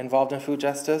layers involved in food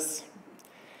justice.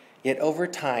 Yet over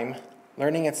time,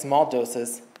 learning in small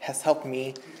doses has helped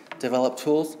me develop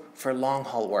tools for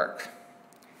long-haul work.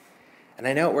 And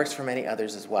I know it works for many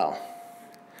others as well.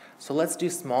 So let's do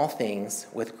small things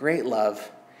with great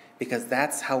love, because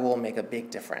that's how we'll make a big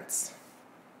difference.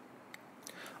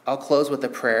 I'll close with a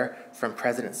prayer from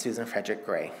President Susan Frederick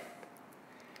Gray.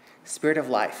 Spirit of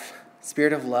life,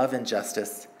 Spirit of love and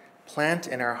justice, plant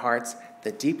in our hearts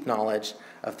the deep knowledge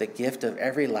of the gift of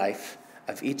every life,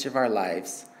 of each of our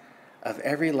lives, of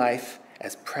every life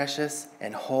as precious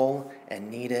and whole and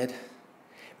needed.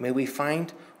 May we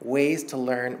find ways to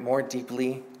learn more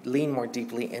deeply, lean more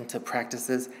deeply into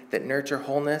practices that nurture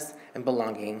wholeness and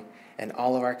belonging in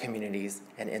all of our communities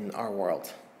and in our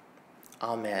world.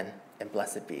 Amen, and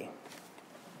blessed be.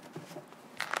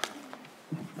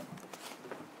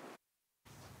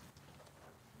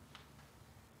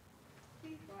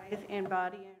 Please rise in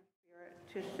body and spirit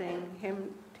to sing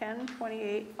hymn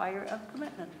 1028, Fire of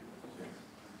Commitment.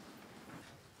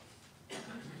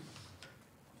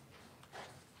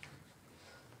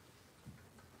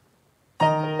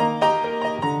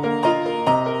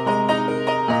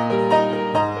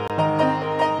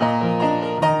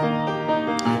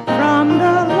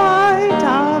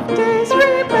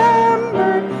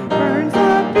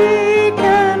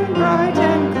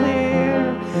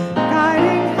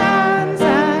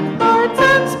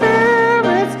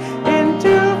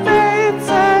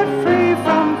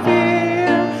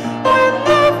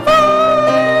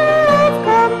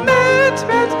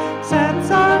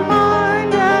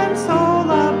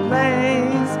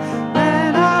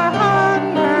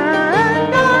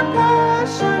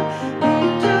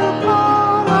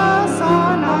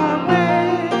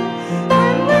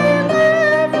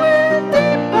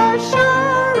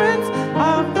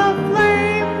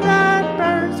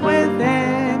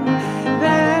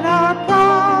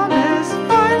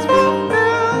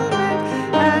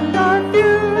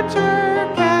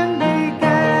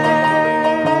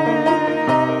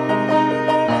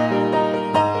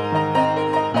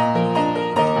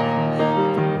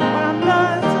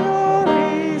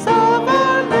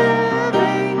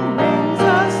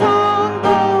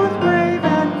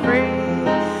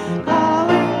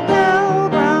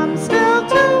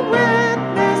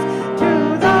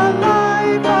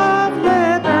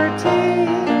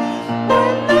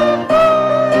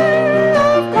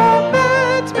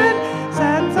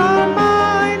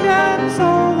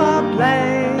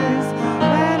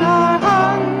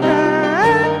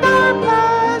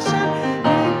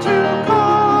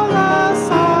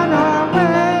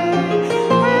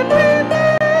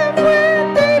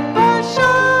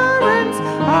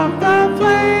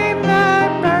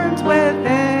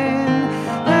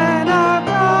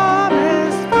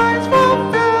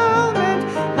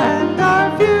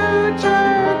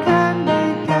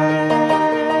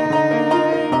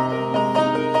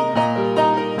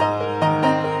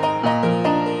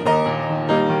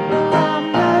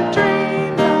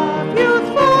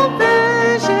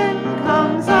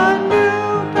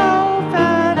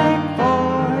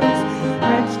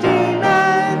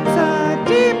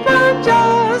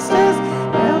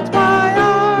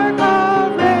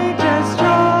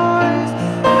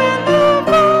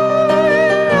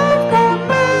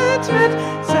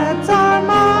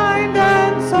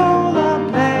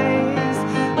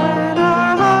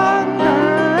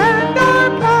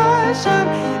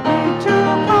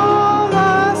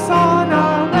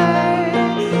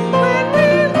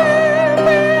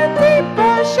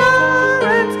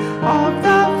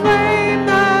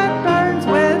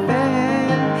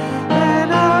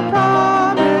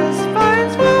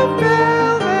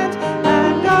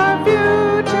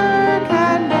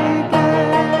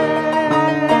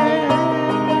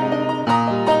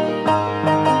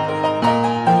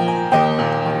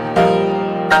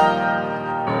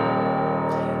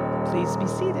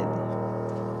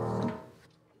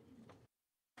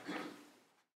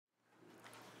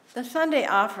 The Sunday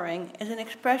offering is an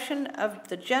expression of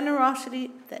the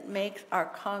generosity that makes our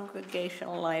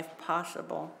congregational life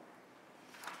possible.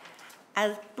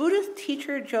 As Buddhist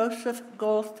teacher Joseph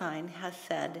Goldstein has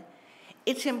said,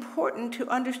 it's important to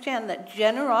understand that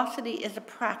generosity is a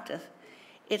practice.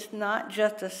 It's not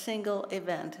just a single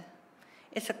event.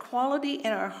 It's a quality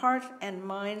in our hearts and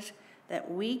minds that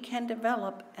we can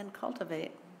develop and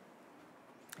cultivate.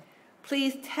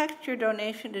 Please text your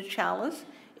donation to Chalice.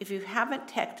 If you haven't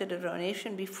texted a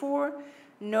donation before,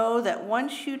 know that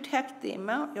once you text the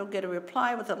amount, you'll get a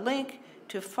reply with a link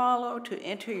to follow to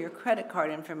enter your credit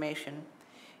card information.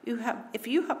 If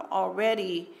you have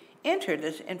already entered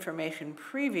this information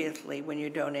previously when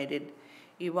you donated,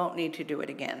 You won't need to do it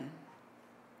again.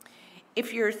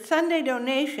 If your Sunday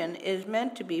donation is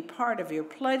meant to be part of your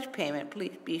pledge payment,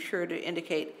 please be sure to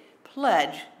indicate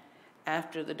pledge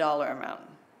after the dollar amount.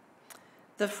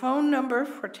 The phone number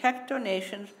for text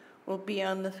donations will be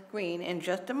on the screen in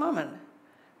just a moment.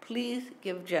 Please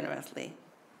give generously.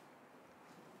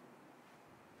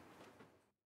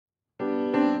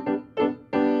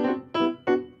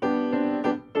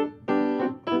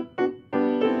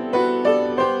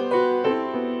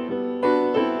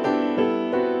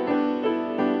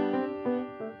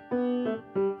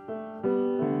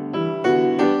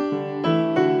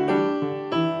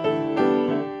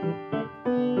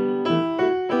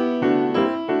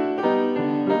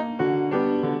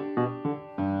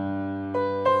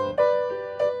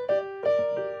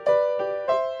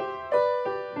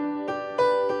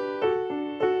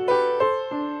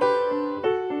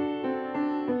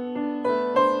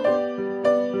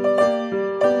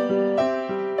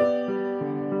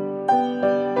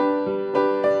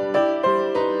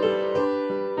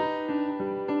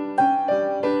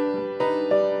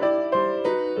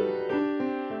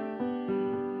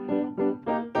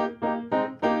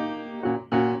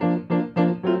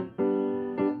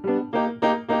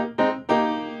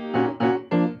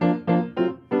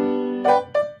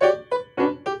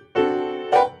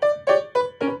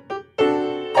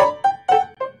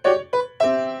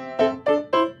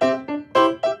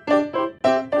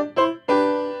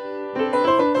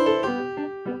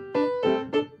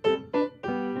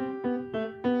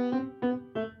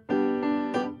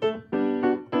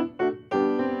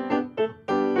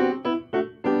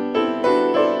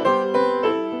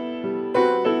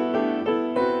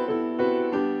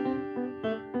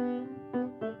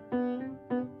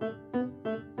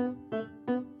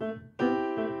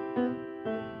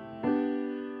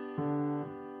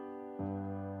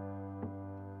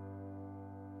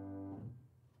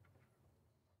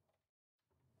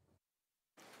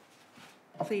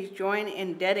 Please join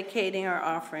in dedicating our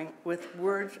offering with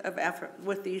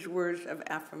these words of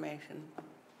affirmation.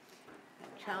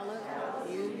 Chalice of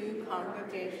UU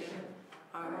congregation,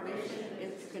 our mission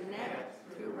is to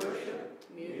connect through worship,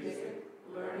 music,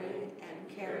 learning,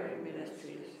 and caring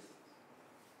ministries.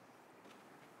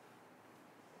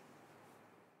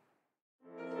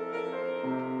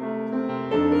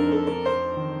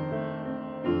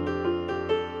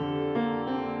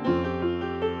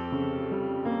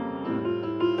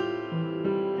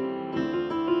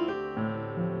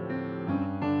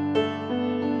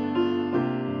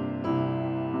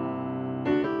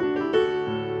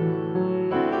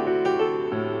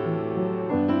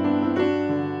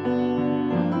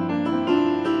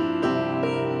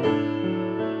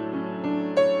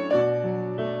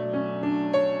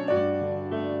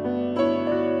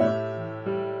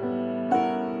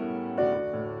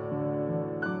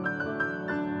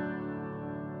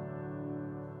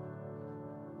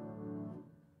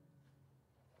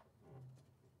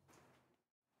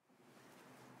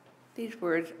 These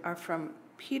words are from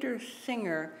Peter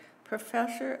Singer,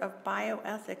 professor of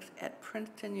bioethics at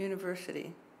Princeton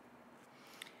University.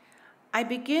 I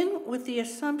begin with the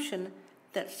assumption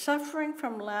that suffering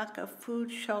from lack of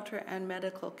food, shelter, and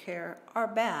medical care are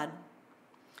bad.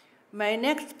 My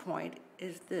next point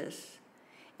is this: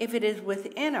 if it is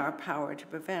within our power to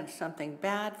prevent something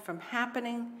bad from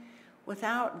happening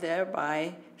without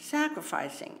thereby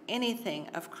sacrificing anything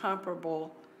of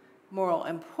comparable moral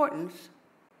importance,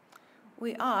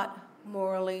 we ought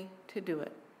morally to do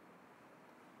it.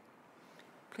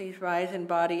 Please rise in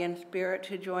body and spirit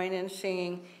to join in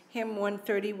singing hymn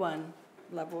 131,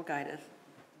 Love Will Guide Us.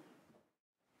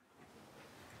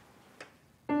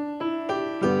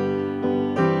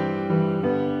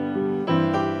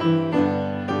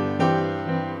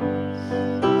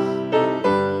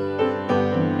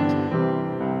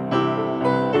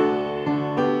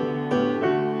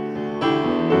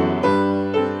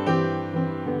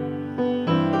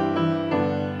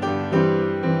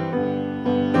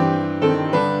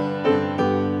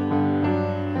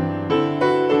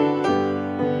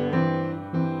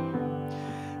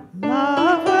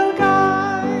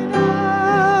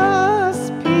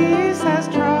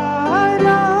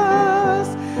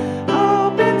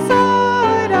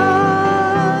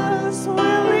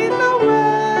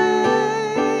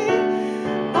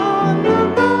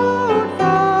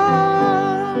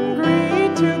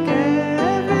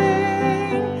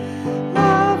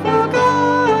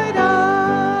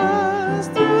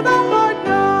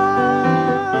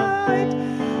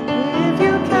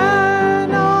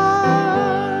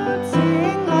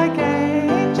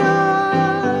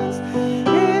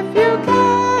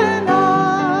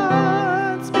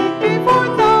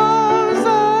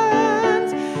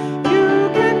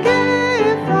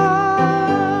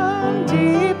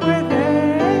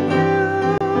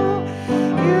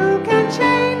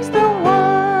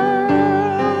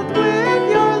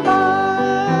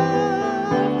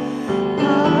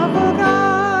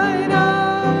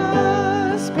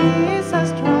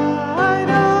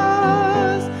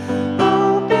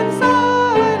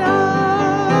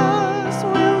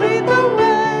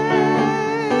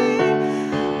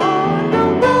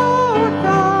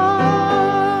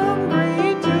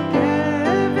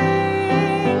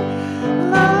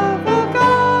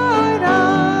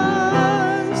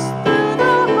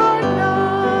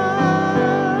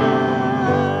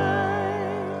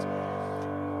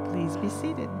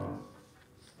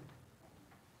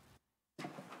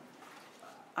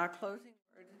 our closing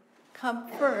words come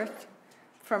first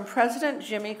from President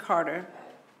Jimmy Carter.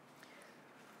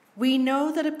 We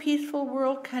know that a peaceful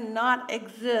world cannot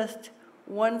exist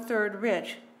 1/3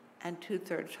 rich and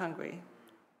 2/3 hungry.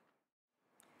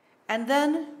 And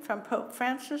then from Pope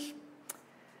Francis,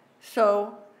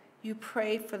 so you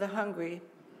pray for the hungry,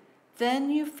 then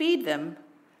you feed them.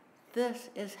 This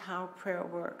is how prayer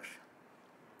works.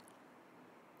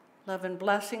 Love and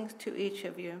blessings to each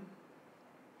of you.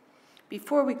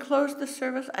 Before we close the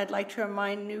service, I'd like to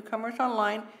remind newcomers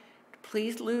online,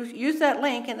 please use that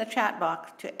link in the chat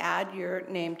box to add your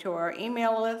name to our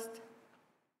email list.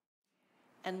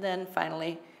 And then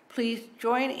finally, please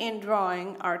join in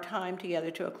drawing our time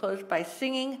together to a close by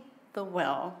singing The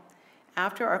Well.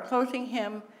 After our closing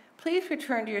hymn, please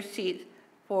return to your seats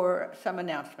for some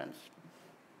announcements.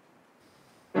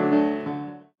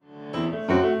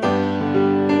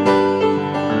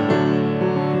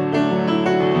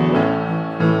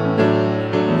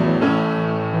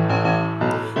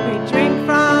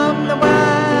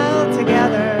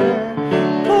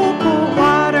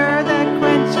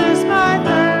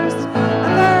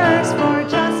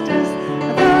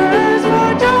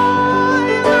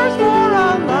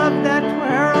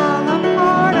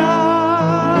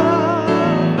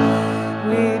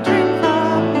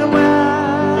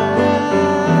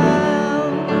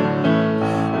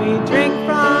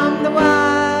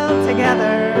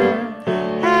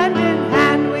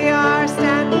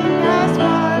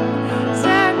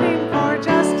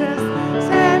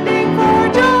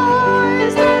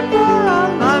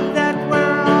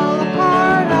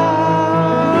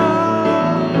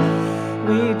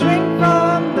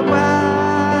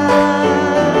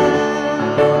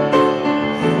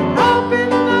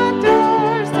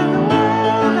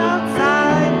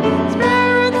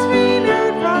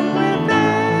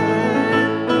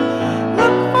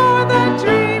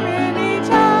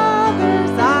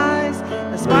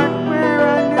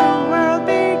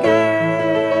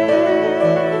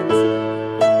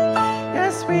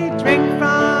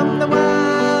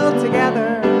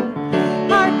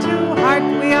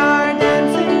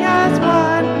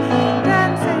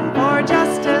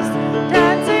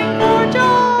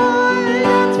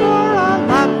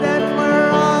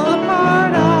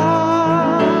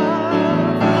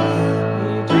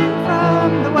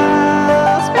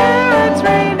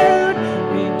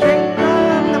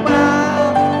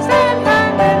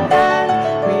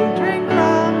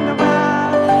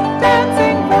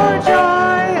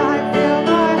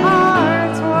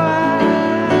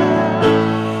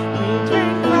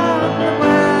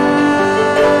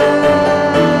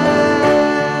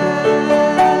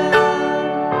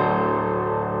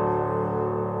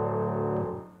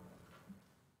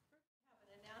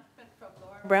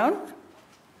 Brown?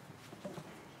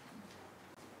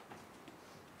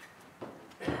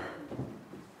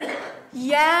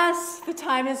 Yes, the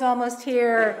time is almost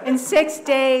here. In 6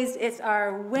 days, it's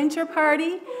our winter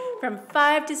party from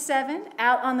 5 to 7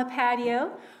 out on the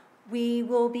patio. We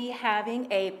will be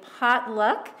having a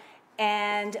potluck,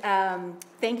 and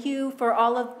thank you for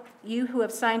all of you who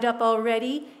have signed up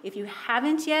already. If you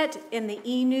haven't yet, in the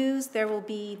e-news, there will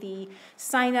be the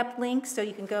sign-up link, so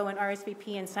you can go and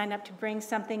RSVP and sign up to bring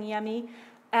something yummy.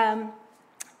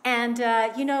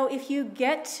 You know, if you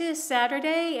get to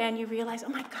Saturday and you realize, oh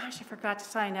my gosh, I forgot to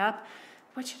sign up,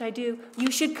 what should I do?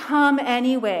 You should come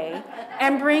anyway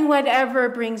and bring whatever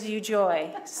brings you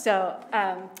joy. So,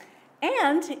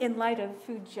 and in light of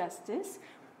food justice,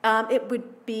 it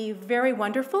would be very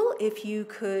wonderful if you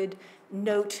could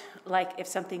note, like, if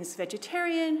something's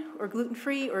vegetarian or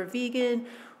gluten-free or vegan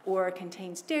or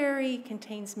contains dairy,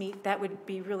 contains meat. That would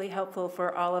be really helpful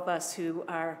for all of us who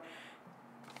are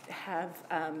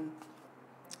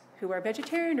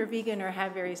vegetarian or vegan or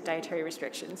have various dietary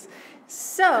restrictions.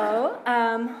 So,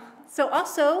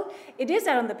 also, it is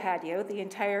out on the patio. The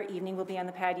entire evening will be on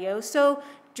the patio. So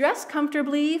dress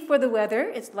comfortably for the weather.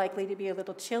 It's likely to be a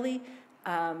little chilly.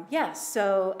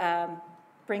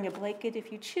 Bring a blanket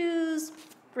if you choose.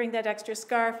 Bring that extra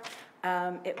scarf.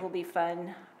 It will be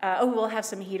fun. We'll have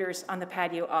some heaters on the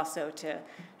patio also to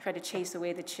try to chase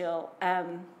away the chill.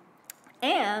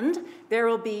 And there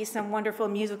will be some wonderful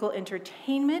musical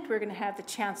entertainment. We're going to have the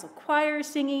chancel choir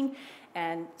singing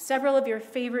and several of your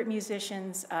favorite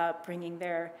musicians bringing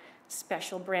their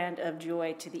special brand of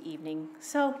joy to the evening.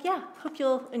 So yeah, hope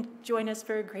you'll join us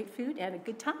for great food and a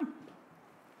good time.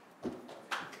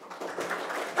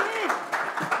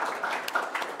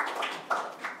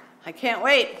 I can't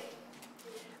wait.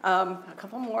 A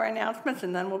couple more announcements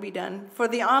and then we'll be done. For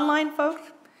the online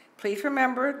folks, please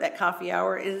remember that coffee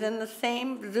hour is in the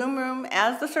same Zoom room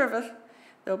as the service.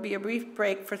 There'll be a brief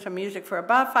break for some music for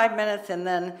about 5 minutes, and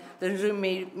then the Zoom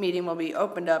meeting will be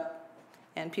opened up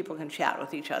and people can chat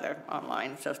with each other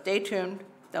online. So stay tuned,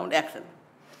 don't exit.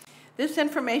 This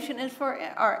information is for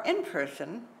our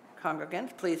in-person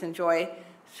congregants. Please enjoy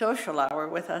social hour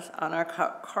with us on our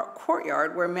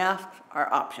courtyard where masks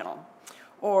are optional.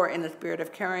 Or in the spirit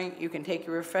of caring, you can take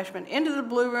your refreshment into the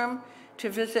Blue Room to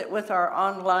visit with our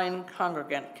online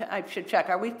congregant. I should check,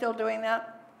 are we still doing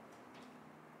that?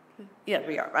 Yes,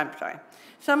 we are, I'm sorry.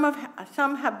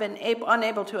 Some have been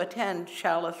unable to attend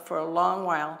Chalice for a long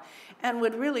while and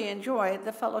would really enjoy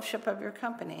the fellowship of your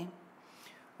company.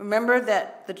 Remember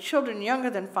that the children younger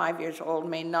than 5 years old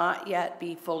may not yet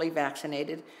be fully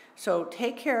vaccinated, so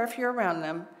take care if you're around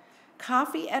them.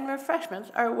 Coffee and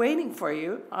refreshments are waiting for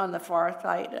you on the far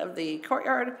side of the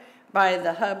courtyard by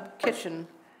the hub kitchen.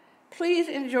 Please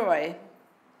enjoy.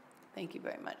 Thank you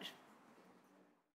very much.